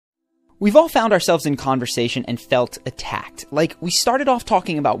We've all found ourselves in conversation and felt attacked. Like, we started off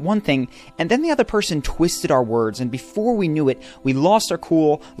talking about one thing, and then the other person twisted our words, and before we knew it, we lost our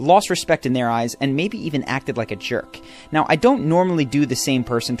cool, lost respect in their eyes, and maybe even acted like a jerk. Now, I don't normally do the same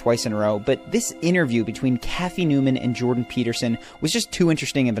person twice in a row, but this interview between Cathy Newman and Jordan Peterson was just too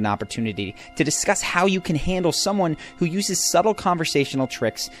interesting of an opportunity to discuss how you can handle someone who uses subtle conversational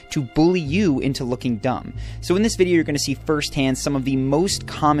tricks to bully you into looking dumb. So in this video, you're going to see firsthand some of the most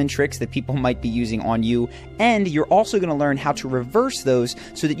common tricks that people might be using on you, and you're also going to learn how to reverse those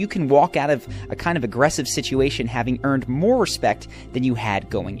so that you can walk out of a kind of aggressive situation having earned more respect than you had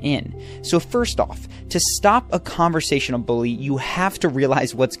going in. So first off, to stop a conversational bully, you have to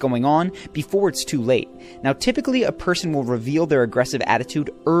realize what's going on before it's too late. Now, typically a person will reveal their aggressive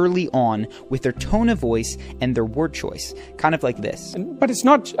attitude early on with their tone of voice and their word choice, kind of like this. But it's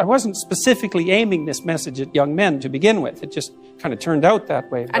not, I wasn't specifically aiming this message at young men to begin with. It just kind of turned out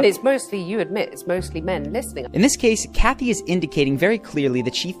that way. And it's mostly, you admit, it's mostly men listening. In this case, Cathy is indicating very clearly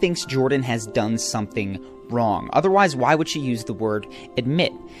that she thinks Jordan has done something wrong. Otherwise, why would she use the word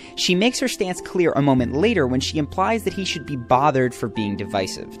admit? She makes her stance clear a moment later when she implies that he should be bothered for being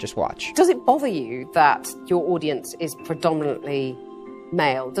divisive. Just watch. Does it bother you that your audience is predominantly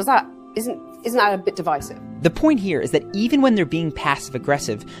male? Isn't that a bit divisive? The point here is that even when they're being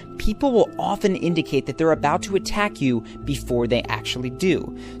passive-aggressive, people will often indicate that they're about to attack you before they actually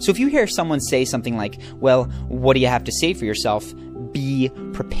do. So if you hear someone say something like, well, what do you have to say for yourself? Be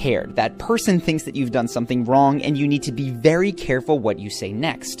prepared. That person thinks that you've done something wrong, and you need to be very careful what you say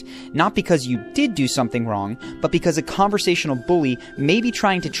next. Not because you did do something wrong, but because a conversational bully may be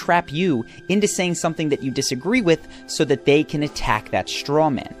trying to trap you into saying something that you disagree with so that they can attack that straw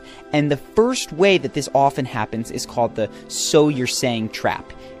man. And the first way that this often happens is called the "so you're saying"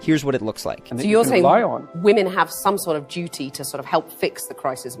 trap. Here's what it looks like. So you're saying women have some sort of duty to sort of help fix the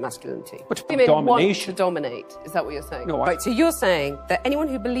crisis of masculinity? Women want to dominate. Is that what you're saying? No, right, so you're saying that anyone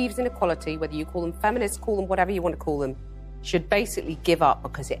who believes in equality, whether you call them feminists, call them whatever you want to call them, should basically give up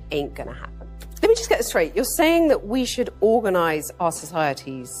because it ain't going to happen. Let me just get this straight. You're saying that we should organize our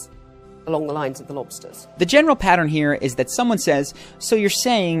societies along the lines of the lobsters. The general pattern here is that someone says, so you're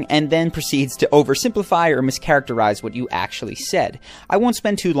saying, and then proceeds to oversimplify or mischaracterize what you actually said. I won't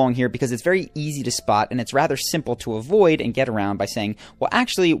spend too long here because it's very easy to spot and it's rather simple to avoid and get around by saying, well,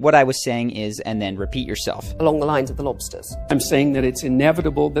 actually what I was saying is, and then repeat yourself. Along the lines of the lobsters. I'm saying that it's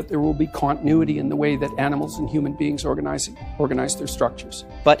inevitable that there will be continuity in the way that animals and human beings organize their structures.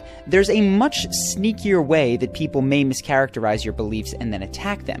 But there's a much sneakier way that people may mischaracterize your beliefs and then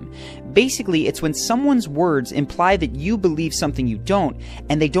attack them. Basically, it's when someone's words imply that you believe something you don't,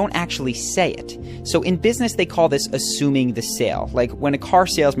 and they don't actually say it. So in business, they call this assuming the sale. Like when a car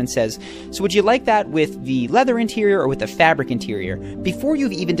salesman says, so would you like that with the leather interior or with the fabric interior? Before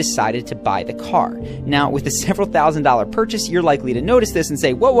you've even decided to buy the car. Now, with a several $1,000 purchase, you're likely to notice this and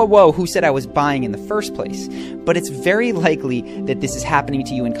say, whoa, whoa, whoa, who said I was buying in the first place? But it's very likely that this is happening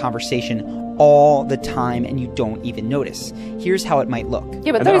to you in conversation all the time and you don't even notice. Here's how it might look.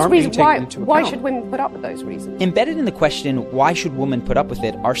 Yeah, but those reasons, why should women put up with those reasons? Embedded in the question, why should women put up with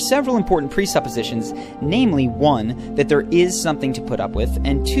it, are several important presuppositions, namely, one, that there is something to put up with,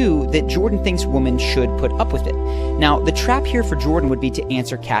 and two, that Jordan thinks women should put up with it. Now, the trap here for Jordan would be to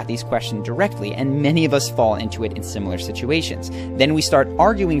answer Cathy's question directly, and many of us fall into it in similar situations. Then we start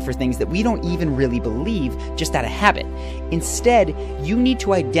arguing for things that we don't even really believe, just out of habit. Instead, you need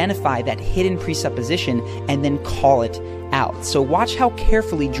to identify that hidden presupposition and then call it out. So watch how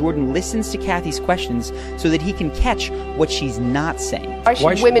carefully Jordan listens to Cathy's questions so that he can catch what she's not saying. Why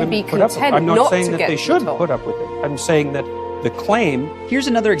should women be content I'm not not saying to that get they should top? put up with it. I'm saying that the claim... Here's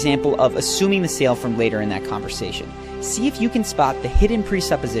another example of assuming the sale from later in that conversation. See if you can spot the hidden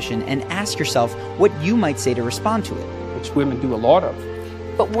presupposition and ask yourself what you might say to respond to it. Which women do a lot of.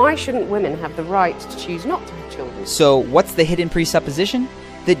 But why shouldn't women have the right to choose not to have children? So what's the hidden presupposition?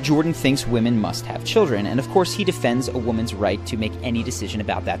 That Jordan thinks women must have children, and of course he defends a woman's right to make any decision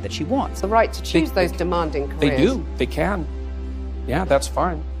about that she wants. The right to choose those demanding careers. They do. They can. Yeah, that's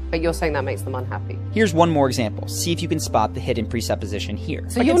fine. But you're saying that makes them unhappy. Here's one more example. See if you can spot the hidden presupposition here.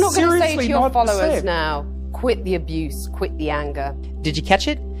 So you're not going to say to your followers now, quit the abuse, quit the anger. Did you catch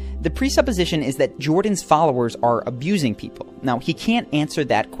it? The presupposition is that Jordan's followers are abusing people. Now, he can't answer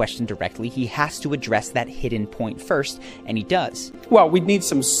that question directly. He has to address that hidden point first, and he does. Well, we'd need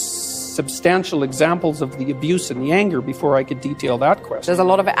some substantial examples of the abuse and the anger before I could detail that question. There's a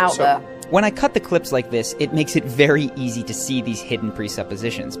lot of it out there. When I cut the clips like this, it makes it very easy to see these hidden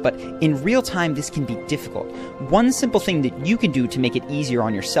presuppositions, but in real time this can be difficult. One simple thing that you can do to make it easier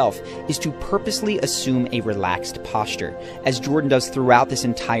on yourself is to purposely assume a relaxed posture, as Jordan does throughout this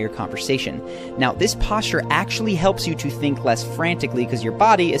entire conversation. Now, this posture actually helps you to think less frantically because your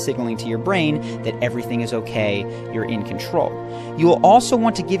body is signaling to your brain that everything is okay, you're in control. You will also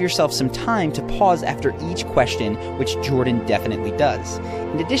want to give yourself some time to pause after each question, which Jordan definitely does.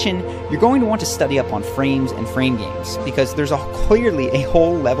 In addition, you're going to want to study up on frames and frame games, because there's clearly a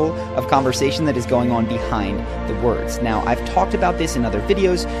whole level of conversation that is going on behind the words. Now, I've talked about this in other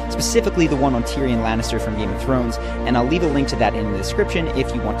videos, specifically the one on Tyrion Lannister from Game of Thrones, and I'll leave a link to that in the description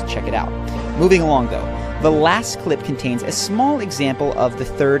if you want to check it out. Moving along though, the last clip contains a small example of the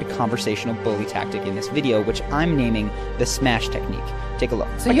third conversational bully tactic in this video, which I'm naming the smash technique. Take a look.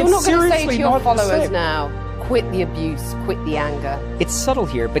 So you're not going to say to your followers now, quit the abuse, quit the anger. It's subtle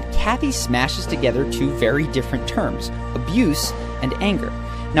here, but Kathy smashes together two very different terms, abuse and anger.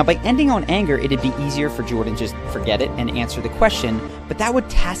 Now, by ending on anger, it'd be easier for Jordan to just forget it and answer the question, but that would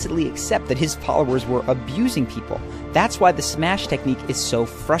tacitly accept that his followers were abusing people. That's why the smash technique is so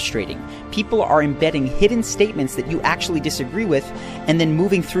frustrating. People are embedding hidden statements that you actually disagree with and then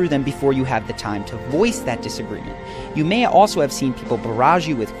moving through them before you have the time to voice that disagreement. You may also have seen people barrage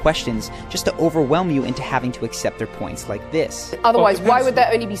you with questions just to overwhelm you into having to accept their points like this. Otherwise, why would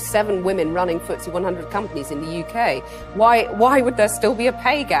there only be 7 women running FTSE 100 companies in the UK? Why would there still be a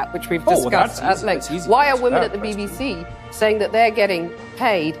pay gap, which we've discussed at length? Why are women at the BBC saying that they're getting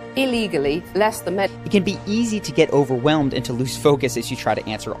paid illegally less than men? It can be easy to get overwhelmed and to lose focus as you try to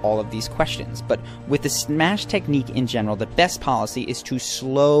answer all of these questions, but with the smash technique in general, the best policy is to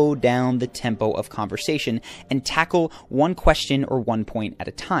slow down the tempo of conversation and tackle one question or one point at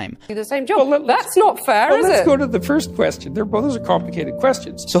a time. Do the same job. Well, that's not fair, is it? Let's go to the first question. Those are complicated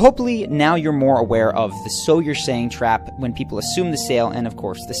questions. So hopefully now you're more aware of the so you're saying trap when people assume the sale and of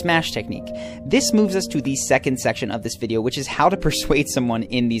course the smash technique. This moves us to the second section of this video, which is how to persuade someone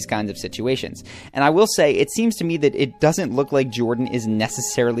in these kinds of situations. And I will say, it seems to me that it doesn't look like Jordan is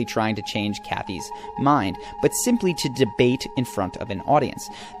necessarily trying to change Kathy's mind, but simply to debate in front of an audience.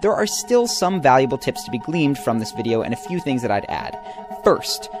 There are still some valuable tips to be gleaned from this video and a few things that I'd add.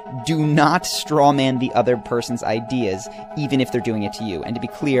 First, do not strawman the other person's ideas, even if they're doing it to you. And to be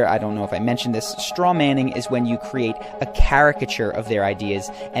clear, I don't know if I mentioned this, strawmanning is when you create a caricature of their ideas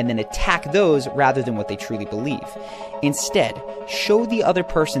and then attack those rather than what they truly believe. Instead, show the other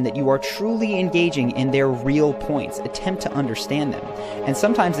person that you are truly engaging in their real points. Attempt to understand them. And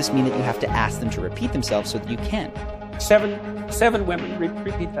sometimes this means that you have to ask them to repeat themselves so that you can. Seven women.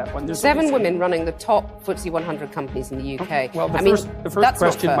 Repeat that one. There's 7 women running the top FTSE 100 companies in the UK. Okay. Well, the first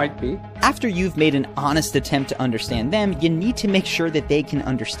question might be... After you've made an honest attempt to understand them, you need to make sure that they can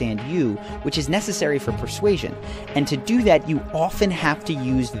understand you, which is necessary for persuasion. And to do that, you often have to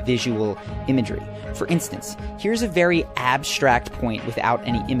use visual imagery. For instance, here's a very abstract point without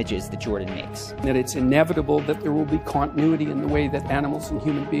any images that Jordan makes. That it's inevitable that there will be continuity in the way that animals and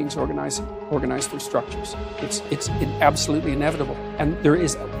human beings organize their structures. It's absolutely inevitable. And there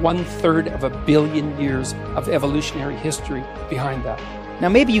is 1/3 of a billion years of evolutionary history behind that. Now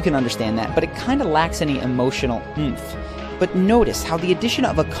maybe you can understand that, but it kind of lacks any emotional oomph. But notice how the addition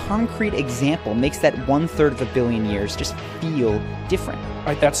of a concrete example makes that 1/3 of a billion years just feel different.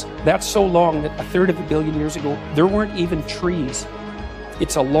 Right, that's so long that 1/3 of a billion years ago, there weren't even trees.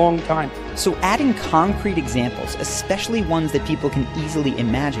 It's a long time. So adding concrete examples, especially ones that people can easily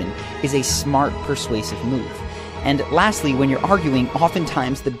imagine, is a smart, persuasive move. And lastly, when you're arguing,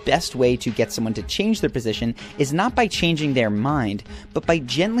 oftentimes the best way to get someone to change their position is not by changing their mind, but by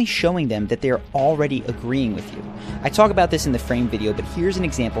gently showing them that they're already agreeing with you. I talk about this in the frame video, but here's an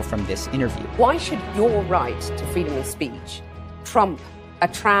example from this interview. Why should your right to freedom of speech trump a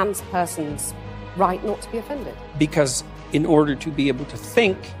trans person's right not to be offended? Because in order to be able to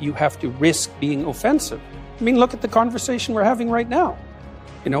think, you have to risk being offensive. I mean, look at the conversation we're having right now.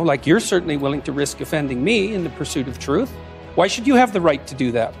 You know, like you're certainly willing to risk offending me in the pursuit of truth. Why should you have the right to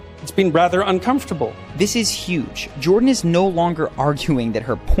do that? It's been rather uncomfortable. This is huge. Jordan is no longer arguing that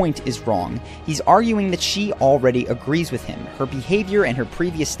her point is wrong. He's arguing that she already agrees with him. Her behavior and her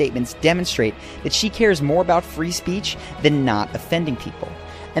previous statements demonstrate that she cares more about free speech than not offending people.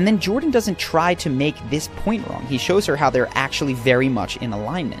 And then Jordan doesn't try to make this point wrong. He shows her how they're actually very much in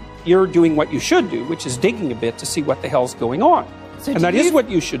alignment. You're doing what you should do, which is digging a bit to see what the hell's going on. So and that is what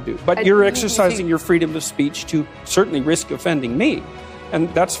you should do. But you're exercising your freedom of speech to certainly risk offending me.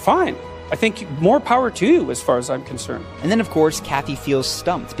 And that's fine. I think more power to you as far as I'm concerned. And then, of course, Kathy feels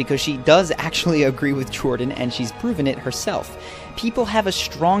stumped because she does actually agree with Jordan and she's proven it herself. People have a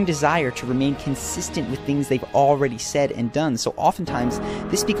strong desire to remain consistent with things they've already said and done, so oftentimes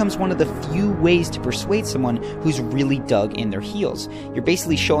this becomes one of the few ways to persuade someone who's really dug in their heels. You're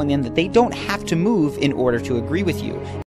basically showing them that they don't have to move in order to agree with you.